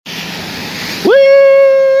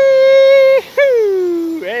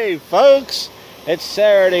folks? It's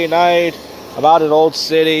Saturday night. I'm out in Old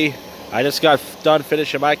City. I just got done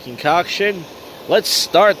finishing my concoction. Let's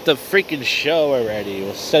start the freaking show already.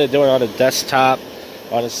 Instead of doing it on a desktop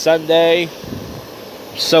on a Sunday,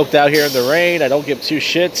 I'm soaked out here in the rain. I don't give two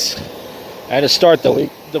shits. I had to start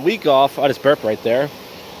the week off. I just burped right there.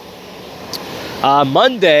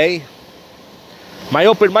 Monday, my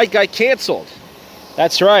open mic got canceled.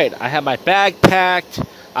 That's right. I had my bag packed.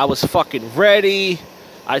 I was fucking ready.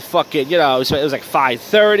 I fucking, it was like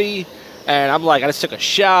 5:30. And I'm like, I just took a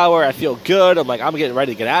shower. I feel good. I'm like, I'm getting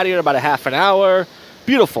ready to get out of here in about a half an hour.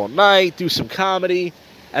 Beautiful night. Do some comedy.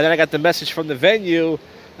 And then I got the message from the venue.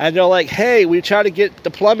 And they're like, hey, we tried to get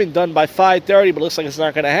the plumbing done by 5:30, but it looks like it's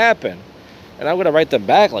not going to happen. And I'm going to write them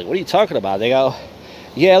back like, what are you talking about? They go,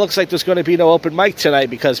 yeah, it looks like there's going to be no open mic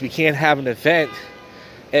tonight because we can't have an event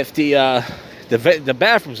if the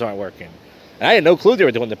bathrooms aren't working. And I had no clue they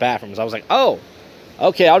were doing the bathrooms. I was like, oh,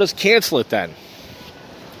 okay, I'll just cancel it then.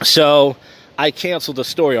 So I canceled the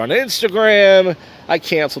story on Instagram. I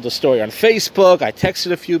canceled the story on Facebook. I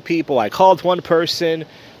texted a few people. I called one person.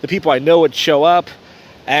 The people I know would show up.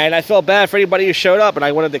 And I felt bad for anybody who showed up. And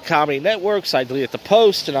I went to the Comedy Network, so I deleted the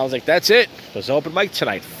post. And I was like, that's it. There's an open mic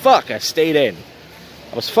tonight. Fuck, I stayed in.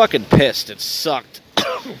 I was fucking pissed. It sucked.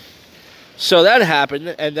 So that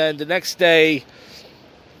happened. And then the next day,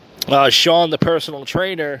 Sean, the personal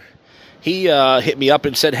trainer, he hit me up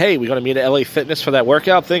and said, hey, we're going to meet at LA Fitness for that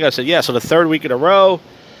workout thing. I said, yeah. So the third week in a row,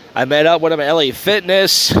 I met up with him at LA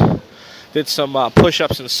Fitness, did some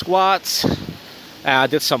push-ups and squats,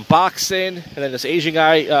 did some boxing, and then this Asian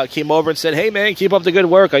guy came over and said, hey, man, keep up the good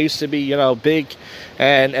work. I used to be, big.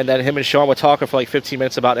 And then him and Sean were talking for like 15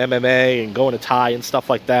 minutes about MMA and going to Thai and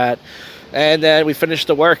stuff like that. And then we finished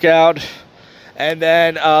the workout. And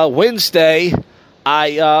then Wednesday,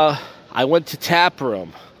 I went to Tap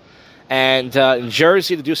Room and in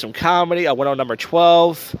Jersey to do some comedy. I went on number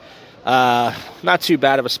 12. Not too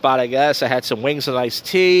bad of a spot, I guess. I had some wings and iced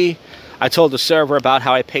tea. I told the server about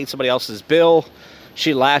how I paid somebody else's bill.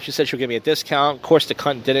 She laughed. She said she'll give me a discount. Of course, the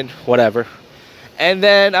cunt didn't. Whatever. And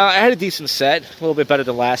then I had a decent set. A little bit better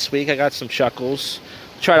than last week. I got some chuckles.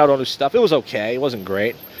 Tried out all new stuff. It was okay. It wasn't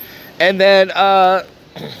great. And then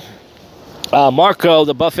Marco,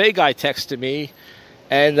 the buffet guy, texted me.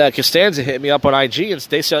 And Costanza hit me up on IG, and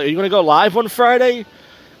they said, are you going to go live on Friday?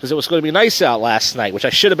 Because it was going to be nice out last night, which I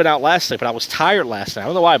should have been out last night, but I was tired last night. I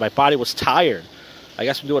don't know why. My body was tired. I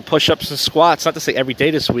guess I'm doing push-ups and squats. Not to say every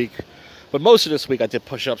day this week, but most of this week I did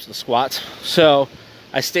push-ups and squats. So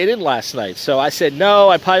I stayed in last night. So I said, no,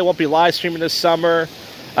 I probably won't be live streaming this summer.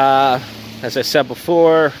 As I said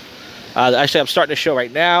before, actually I'm starting a show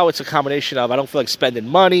right now. It's a combination of I don't feel like spending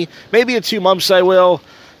money. Maybe in 2 months I will.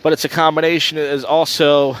 But it's a combination. It is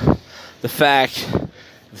also the fact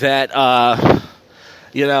that, I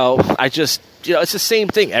just, it's the same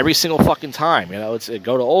thing every single fucking time. It's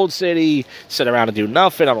go to Old City, sit around and do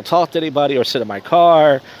nothing. I don't talk to anybody or sit in my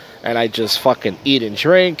car, and I just fucking eat and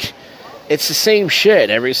drink. It's the same shit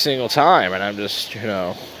every single time, and I'm just,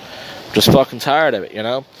 just fucking tired of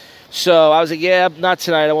it, So I was like, yeah, not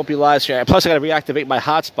tonight. I won't be live streaming. Plus, I got to reactivate my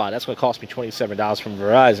hotspot. That's going to cost me $27 from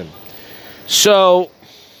Verizon. So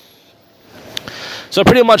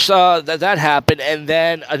pretty much that happened, and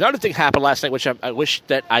then another thing happened last night, which I wish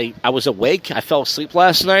that I was awake. I fell asleep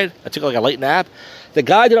last night. I took like a late nap. The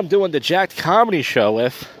guy that I'm doing the Jacked Comedy show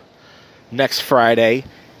with next Friday,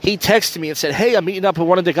 he texted me and said, hey, I'm meeting up with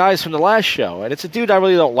one of the guys from the last show, and it's a dude I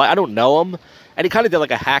really don't like. I don't know him, and he kind of did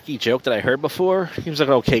like a hacky joke that I heard before. He was like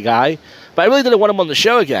an okay guy, but I really didn't want him on the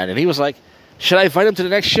show again, and he was like, should I invite him to the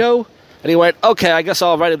next show? And he went, okay, I guess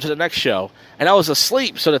I'll invite him to the next show. And I was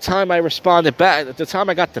asleep, so the time I responded back, at the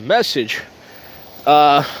time I got the message,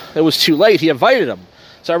 it was too late. He invited him.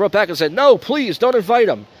 So I wrote back and said, no, please, don't invite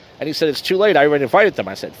him. And he said, it's too late. I already invited them.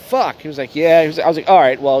 I said, fuck. He was like, yeah. I was like, all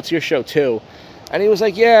right, well, it's your show too. And he was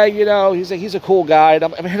like, yeah, he's like, he's a cool guy. And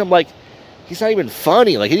I'm like, he's not even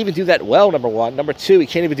funny. Like, he didn't even do that well, number one. Number two, he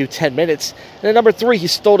can't even do 10 minutes. And then number three, he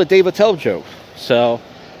stole the Dave Attell joke. So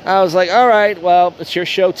I was like, all right, well, it's your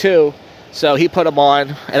show too. So he put him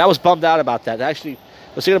on, and I was bummed out about that. I actually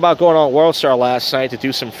was thinking about going on World Star last night to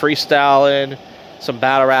do some freestyling, some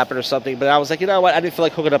battle rapping or something, but I was like, you know what, I didn't feel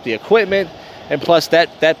like hooking up the equipment, and plus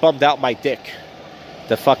that bummed out my dick.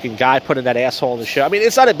 The fucking guy putting that asshole in the show. I mean,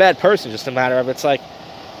 it's not a bad person, just a matter of it's like,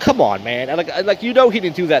 come on, man. And like he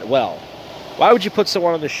didn't do that well. Why would you put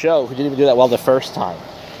someone on the show who didn't even do that well the first time?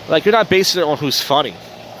 Like, you're not basing it on who's funny.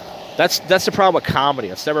 That's the problem with comedy.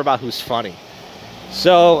 It's never about who's funny.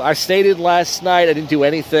 So I stayed in last night. I didn't do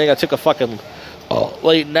anything. I took a fucking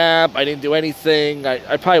late nap. I didn't do anything. I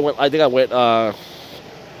went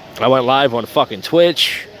live on fucking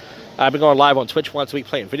Twitch. I've been going live on Twitch once a week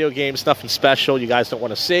playing video games, nothing special you guys don't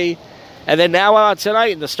want to see. And then now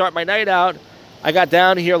tonight, and to start my night out, I got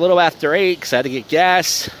down here a little after 8 because I had to get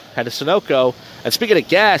gas, had a Sunoco. And speaking of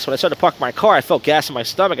gas, when I started to park my car, I felt gas in my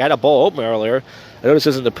stomach. I had a bowl open earlier. I know this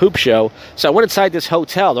isn't the poop show. So I went inside this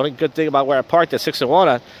hotel. The only good thing about where I parked at 6 and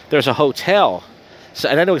 1, there's a hotel. So,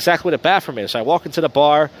 and I know exactly where the bathroom is. So I walk into the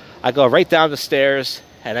bar, I go right down the stairs,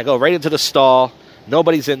 and I go right into the stall.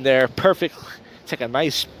 Nobody's in there. Perfect. Take a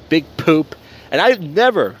nice big poop. And I've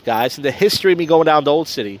never, guys, in the history of me going down to Old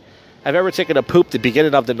City, I've ever taken a poop the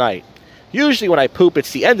beginning of the night. Usually when I poop,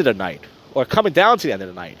 it's the end of the night, or coming down to the end of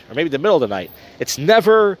the night, or maybe the middle of the night. It's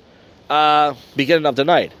never beginning of the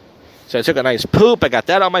night. So I took a nice poop. I got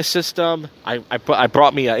that on my system. I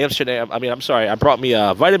brought me I brought me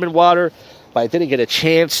vitamin water, but I didn't get a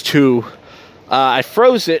chance to. I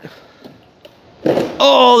froze it.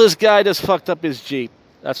 Oh, this guy just fucked up his Jeep.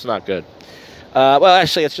 That's not good. Well,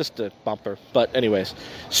 actually, it's just a bumper. But anyways,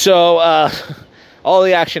 so all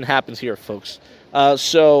the action happens here, folks.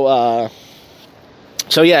 So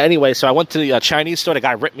yeah, anyway, so I went to the Chinese store. The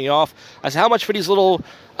guy ripped me off. I said, how much for these little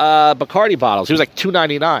Bacardi bottles? He was like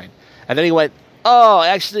 $2.99. And then he went, oh,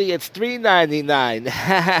 actually, it's $3.99.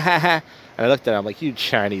 And I looked at him, I'm like, you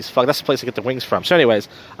Chinese fuck. That's the place to get the wings from. So anyways,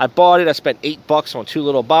 I bought it. I spent $8 on 2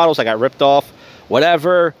 little bottles. I got ripped off.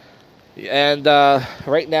 Whatever. And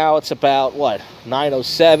right now it's about,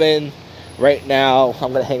 9:07. Right now,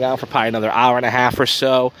 I'm going to hang out for probably another hour and a half or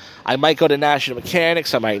so. I might go to National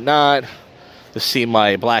Mechanics. I might not. To see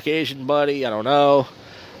my black Asian buddy. I don't know.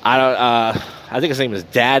 I think his name is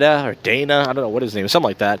Dana. I don't know what his name is. Something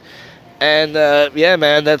like that. And, yeah,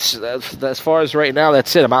 man, that's as far as right now,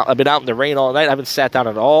 that's it. I've been out in the rain all night. I haven't sat down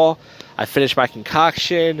at all. I finished my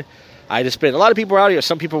concoction. A lot of people are out here.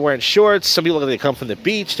 Some people are wearing shorts. Some people, they come from the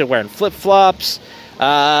beach. They're wearing flip-flops.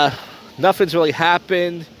 Nothing's really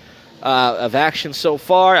happened of action so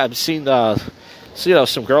far. I've seen,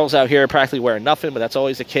 some girls out here practically wearing nothing, but that's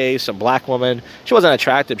always the case. Some black woman. She wasn't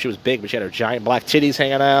attractive. She was big, but she had her giant black titties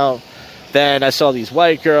hanging out. Then I saw these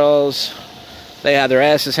white girls. They had their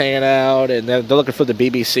asses hanging out, and they're looking for the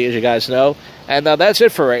BBC, as you guys know. And that's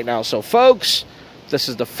it for right now. So, folks, this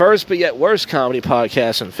is the first but yet worst comedy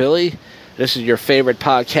podcast in Philly. This is your favorite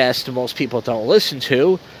podcast that most people don't listen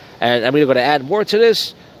to. And I'm either going to add more to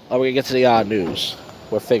this, or we're going to get to the odd news.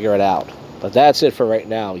 We'll figure it out. But that's it for right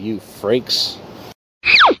now, you freaks.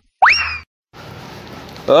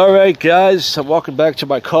 Alright, guys. I'm walking back to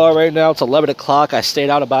my car right now. It's 11 o'clock. I stayed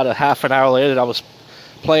out about a half an hour later than I was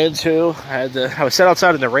planning to. I was sat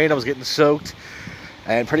outside in the rain. I was getting soaked.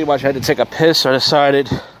 And pretty much I had to take a piss. So I decided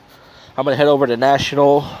I'm going to head over to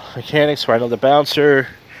National Mechanics, where I know the bouncer,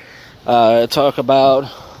 talk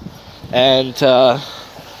about. And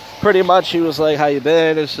pretty much he was like, how you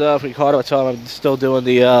been and stuff. We caught him. I told him I'm still doing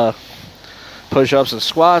the push-ups and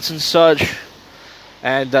squats and such.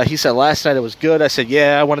 And he said last night it was good. I said,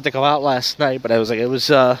 yeah, I wanted to go out last night. But I was like, it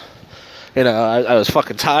was, I was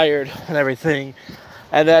fucking tired and everything.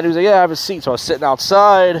 And then he was like, yeah, I have a seat. So I was sitting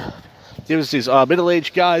outside. There was these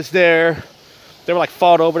middle-aged guys there. They were like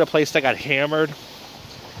falling over the place. They got hammered.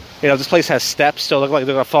 This place has steps, so it looked like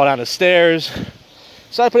they're going to fall down the stairs.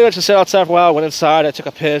 So I pretty much just sat outside for a while. I went inside. I took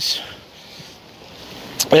a piss.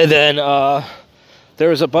 And then there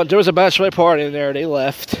was a bachelorette party in there. They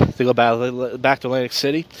left to go back to Atlantic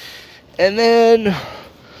City. And then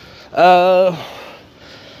I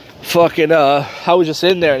was just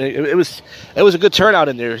in there, and it was a good turnout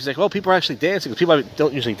in there. He's like, well, people are actually dancing, because people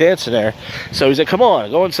don't usually dance in there. So he's like, come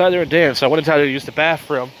on, go inside there and dance. So I went inside there to use the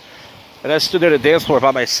bathroom, and I stood there at the dance floor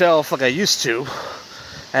by myself like I used to,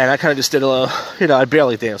 and I kind of just did a little, I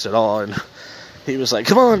barely danced at all, and he was like,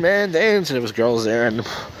 come on, man, dance, and there was girls there, and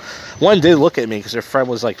one did look at me, because her friend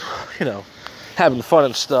was like, having fun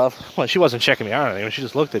and stuff. Well, she wasn't checking me out or anything, she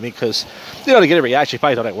just looked at me, because, to get a reaction, she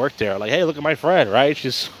probably thought I worked there, like, hey, look at my friend, right?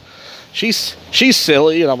 She's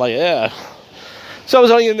silly, and I'm like, yeah. So I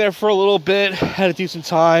was only in there for a little bit, had a decent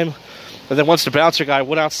time, and then once the bouncer guy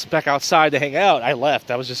went back outside to hang out, I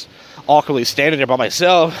left. I was just awkwardly standing there by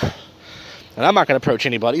myself, and I'm not going to approach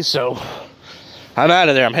anybody, so I'm out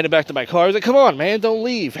of there. I'm heading back to my car. I was like, come on, man, don't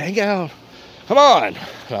leave, hang out, come on.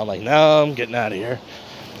 And I'm like, no, I'm getting out of here.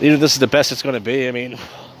 Either this is the best it's going to be,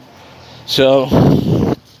 So,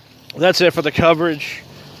 that's it for the coverage,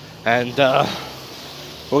 and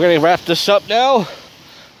we're going to wrap this up now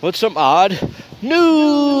with some odd news.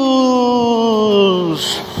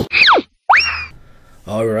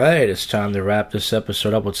 Alright, it's time to wrap this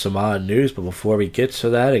episode up with some odd news, but before we get to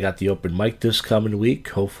that, I got the open mic this coming week.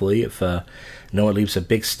 Hopefully, if no one leaves a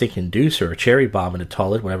big stinking deuce or a cherry bomb in the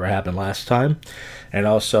toilet, whatever happened last time. And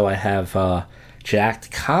also, I have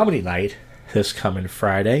Jacked Comedy Night this coming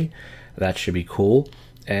Friday. That should be cool.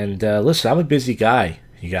 And listen, I'm a busy guy,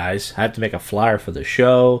 you guys. I have to make a flyer for the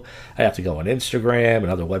show. I have to go on Instagram and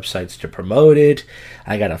other websites to promote it.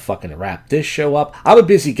 I got to fucking wrap this show up. I'm a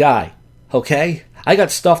busy guy, okay? I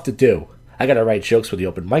got stuff to do. I got to write jokes for the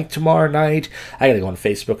open mic tomorrow night. I got to go on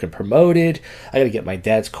Facebook and promote it. I got to get my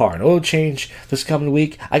dad's car an oil change this coming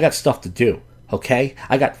week. I got stuff to do, okay?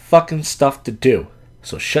 I got fucking stuff to do.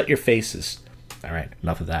 So shut your faces. All right,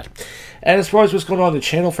 enough of that. And as far as what's going on the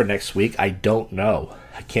channel for next week, I don't know.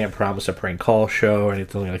 I can't promise a prank call show or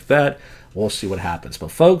anything like that. We'll see what happens. But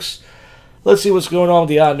folks, let's see what's going on with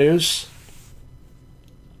the odd news.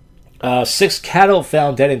 6 cattle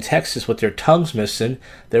found dead in Texas with their tongues missing.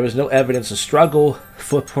 There was no evidence of struggle.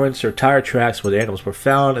 Footprints or tire tracks where the animals were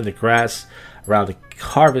found in the grass around the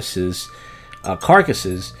carcasses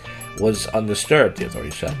was undisturbed, the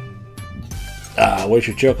authorities said. What's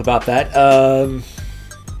your joke about that? I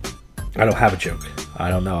don't have a joke. I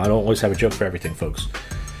don't know. I don't always have a joke for everything, folks.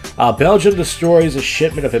 Belgium destroys a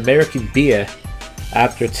shipment of American beer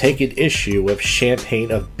after taking issue with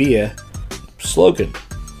champagne of beer slogan.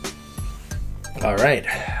 All right.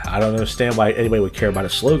 I don't understand why anybody would care about a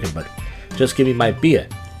slogan, but just give me my beer.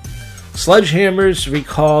 Sledgehammers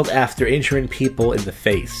recalled after injuring people in the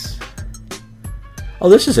face. Oh,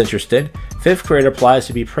 this is interesting. 5th grader applies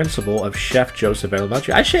to be principal of Chef Joseph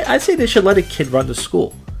Elementary. I say they should let a kid run the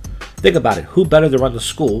school. Think about it. Who better to run the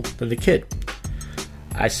school than the kid?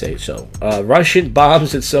 I say so. Russian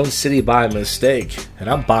bombs its own city by mistake. And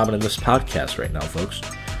I'm bombing in this podcast right now, folks.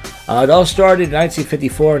 It all started in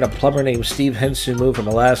 1954 when a plumber named Steve Henson moved from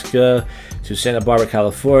Alaska to Santa Barbara,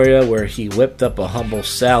 California, where he whipped up a humble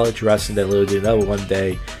salad dressing that little did know one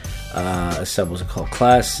day. Some was called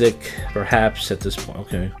classic, perhaps, at this point.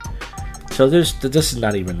 Okay. So this is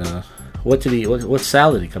not even, what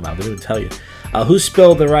salad did he come out? They didn't even tell you. Who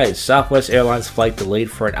spilled the rice? Southwest Airlines flight delayed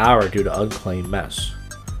for an hour due to unclaimed mess.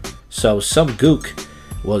 So some gook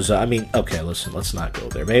was, okay, listen, let's not go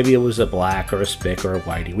there. Maybe it was a black or a spick or a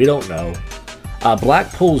whitey. We don't know.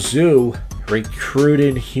 Blackpool Zoo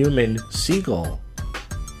recruited human seagull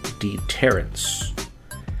deterrence.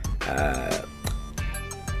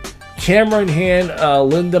 Camera in hand,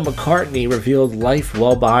 Linda McCartney revealed life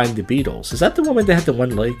well behind the Beatles. Is that the woman that had the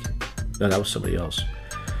one leg? No, that was somebody else.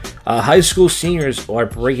 High school seniors are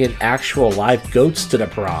bringing actual live goats to the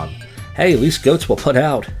prom. Hey, at least goats will put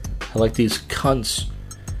out. I like these cunts.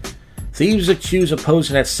 Thieves accuse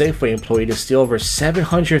opposing that Safeway employee to steal over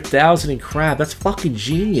 $700,000 in crab. That's fucking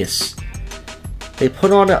genius. They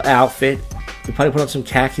put on an outfit. They probably put on some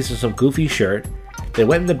khakis and some goofy shirt. They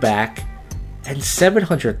went in the back. And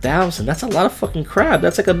 $700,000. That's a lot of fucking crab.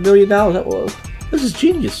 That's like $1 million. Whoa, this is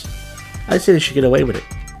genius. I say they should get away with it.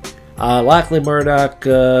 Lockley Murdoch.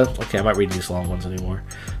 Okay, I'm not reading these long ones anymore.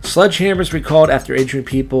 Sledgehammers recalled after injuring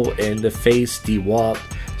people in the face. DeWalt.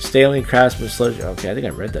 Stanley Craftsman sledge. Okay, I think I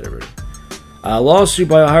read that already. Lawsuit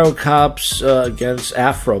by Ohio cops against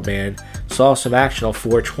Afro Man. Saw some action on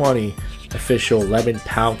 420. Official lemon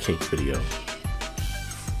pound cake video.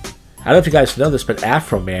 I don't know if you guys know this, but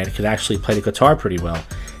Afro Man can actually play the guitar pretty well.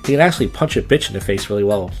 He can actually punch a bitch in the face really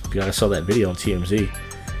well. If you guys saw that video on TMZ.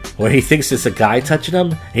 Where he thinks it's a guy touching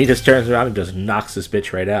him, he just turns around and just knocks this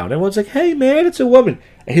bitch right out. And everyone's like, hey man, it's a woman.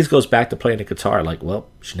 And he just goes back to playing the guitar like, well,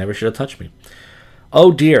 she never should have touched me.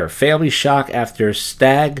 Oh dear, family shock after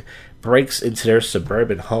stag breaks into their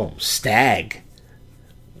suburban home. Stag?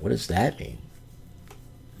 What does that mean?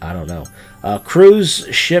 I don't know. Cruise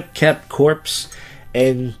ship kept corpse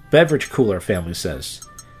and beverage cooler, family says.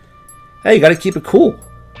 Hey, you gotta keep it cool.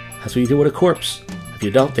 That's what you do with a corpse. If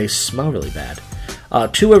you don't, they smell really bad.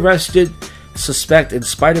 2 arrested suspect in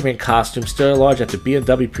Spider-Man costume still at large at the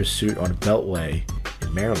BMW pursuit on Beltway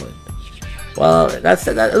in Maryland. Well,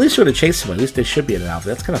 at least you're gonna chase someone. At least they should be in an outfit.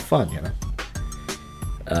 That's kind of fun, you know.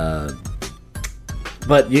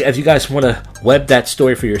 But if you guys want to web that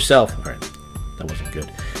story for yourself, all right, that wasn't good.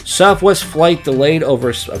 Southwest flight delayed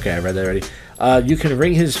over. Okay, I read that already. You can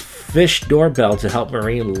ring his fish doorbell to help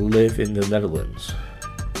Marine live in the Netherlands.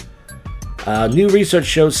 New research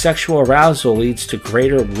shows sexual arousal leads to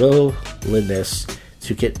greater willingness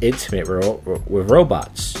to get intimate with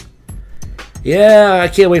robots. Yeah, I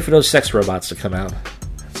can't wait for those sex robots to come out.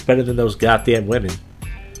 It's better than those goddamn women.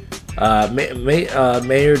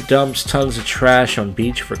 Mayor dumps tons of trash on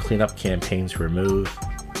beach for cleanup campaigns remove.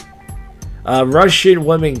 Russian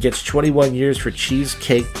woman gets 21 years for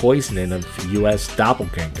cheesecake poisoning of U.S.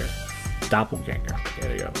 doppelganger. There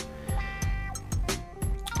you go.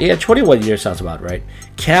 Yeah, 21 years sounds about right.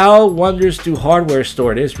 Cow wanders through hardware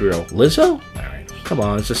store in Israel. Lizzo? Alright, come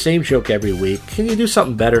on, it's the same joke every week. Can you do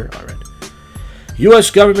something better? Alright.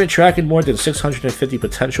 U.S. government tracking more than 650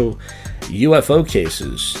 potential UFO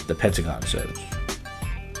cases, the Pentagon says.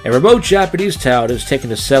 A remote Japanese town is taken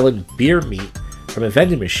to selling beer meat from a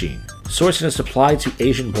vending machine, sourcing a supply to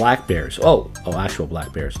Asian black bears. Actual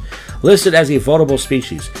black bears. Listed as a vulnerable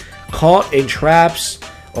species, caught in traps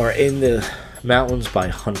or in the mountains by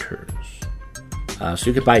hunters. So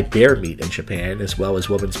you can buy bear meat in Japan, as well as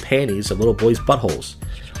women's panties and little boys' buttholes.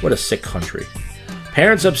 What a sick country.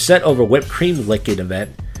 Parents upset over whipped cream licking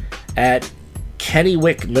event at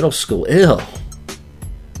Kennewick Middle School. Ew.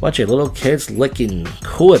 Bunch of little kids licking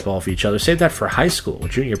Cool Whip off each other. Save that for high school or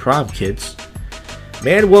junior prom, kids.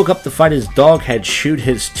 Man woke up to find his dog had chewed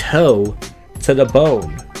his toe to the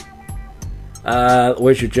bone.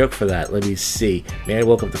 Where's your joke for that? Let me see. Man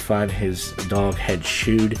woke up to find his dog had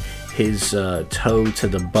chewed his toe to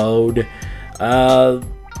the bone.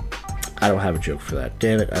 I don't have a joke for that.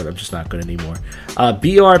 Damn it, I'm just not good anymore.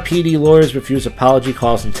 BRPD lawyers refuse apology,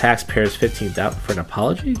 causing taxpayers $15,000 for an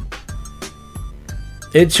apology?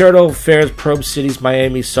 Internal Affairs probe city's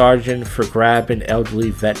Miami sergeant for grabbing elderly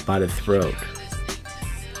vet by the throat.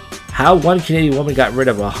 How one Canadian woman got rid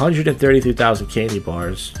of 133,000 candy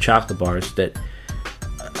bars, chocolate bars, that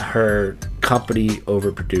her company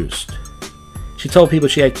overproduced. She told people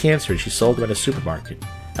she had cancer and she sold them at a supermarket.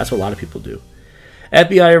 That's what a lot of people do.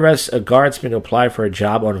 FBI arrests a guardsman who applied for a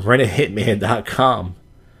job on rentahitman.com.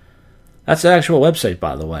 That's an actual website,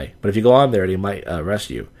 by the way. But if you go on there, they might arrest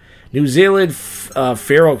you. New Zealand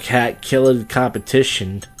feral cat killing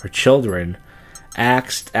competition for children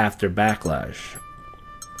axed after backlash.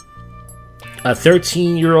 A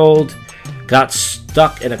 13-year-old got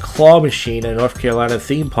stuck in a claw machine in a North Carolina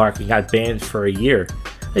theme park and got banned for a year.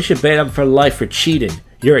 They should ban him for life for cheating.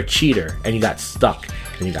 You're a cheater, and you got stuck,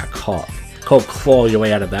 and you got caught. Go claw your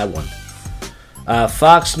way out of that one.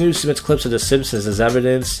 Fox News submits clips of The Simpsons as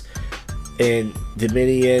evidence in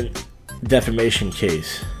Dominion defamation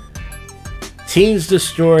case. Teens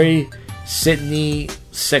destroy Sydney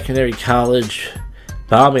Secondary College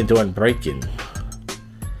bombing during break-in.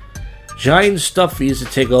 Giant stuffies to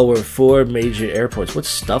take over 4 major airports.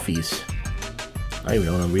 What's stuffies? I don't even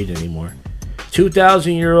know what I'm reading anymore.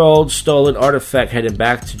 2,000-year-old stolen artifact heading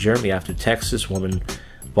back to Germany after Texas woman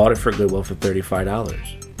bought it for Goodwill for $35.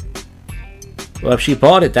 Well, if she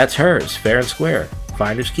bought it, that's hers, fair and square.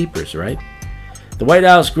 Finders keepers, right? The White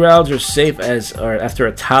House grounds are safe after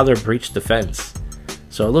a toddler breached the fence.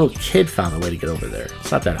 So a little kid found a way to get over there.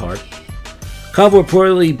 It's not that hard. Couple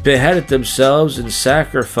reportedly beheaded themselves in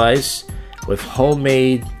sacrifice with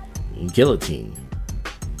homemade guillotine.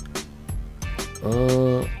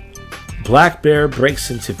 Black bear breaks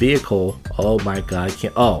into vehicle. Oh my god, I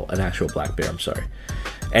can't. Oh, an actual black bear, I'm sorry.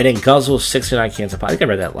 And then guzzles 69 cans of pop. I think I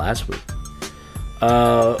read that last week.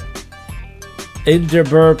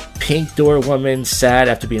 Edinburgh pink door woman sad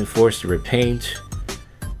after being forced to repaint.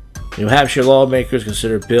 New Hampshire lawmakers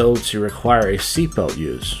consider bill to require a seatbelt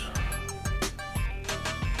use.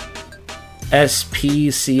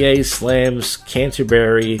 SPCA slams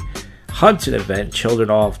Canterbury hunting event, children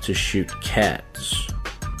off to shoot cats.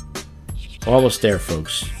 Almost there,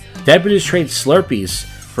 folks. Deputies trade Slurpees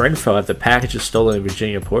for info after packages stolen in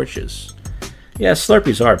Virginia porches. Yeah,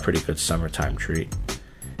 Slurpees are a pretty good summertime treat.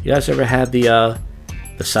 You guys ever had the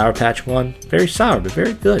Sour Patch one? Very sour, but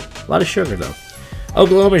very good. A lot of sugar, though.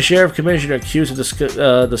 Oklahoma Sheriff Commissioner accused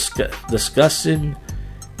of discussing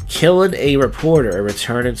killing a reporter and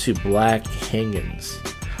returning to black hangings.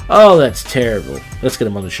 Oh, that's terrible. Let's get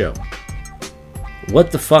him on the show.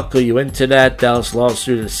 What the fuck are you into that? Dallas law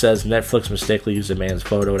student says Netflix mistakenly used a man's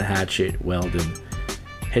photo to hatchet Weldon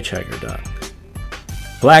hitchhiker doc.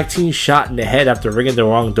 Black teen shot in the head after ringing the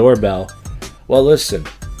wrong doorbell. Well, listen.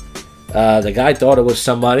 The guy thought it was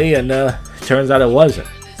somebody, and turns out it wasn't.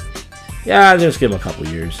 Yeah, just give him a couple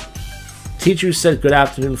years. Teacher said good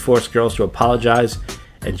afternoon, forced girls to apologize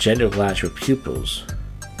and gender clash with pupils.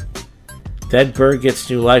 Dead bird gets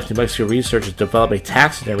new life. New Mexico researchers develop a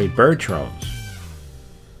taxidermy bird drones.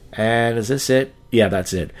 And is this it? Yeah,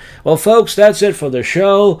 that's it. Well, folks, that's it for the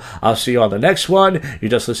show. I'll see you on the next one. You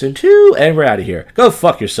just listened to, and we're out of here. Go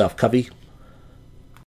fuck yourself, Cubby.